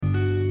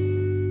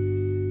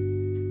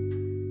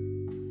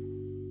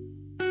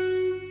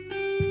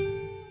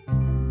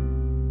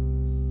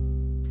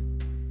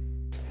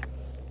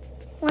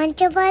Once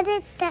upon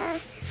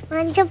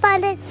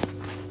a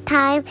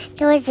time,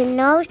 there was a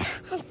nose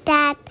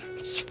that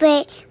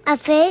sprayed a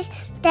fish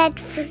that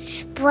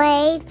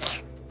sprayed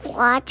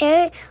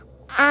water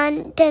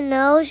on the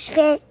nose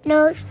fish,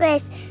 and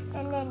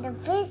then the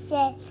fish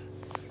said,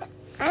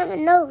 "I'm a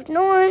nose."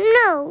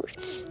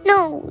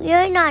 No,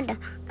 you're not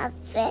a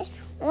fish.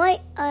 Or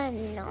a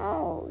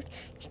nose,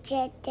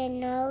 said the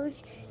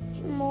nose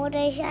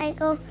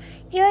motorcycle.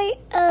 You're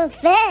a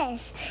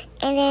fish.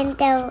 And then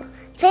the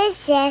fish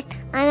said,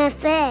 "I'm a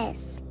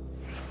fish."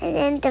 And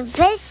then the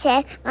fish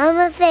said, "I'm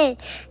a fish."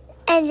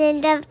 And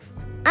then the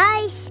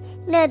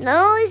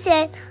nose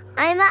said,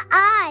 "I'm an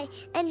eye."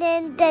 And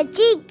then the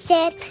cheek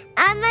said,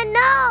 "I'm a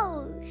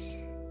nose."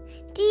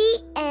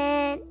 The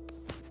end.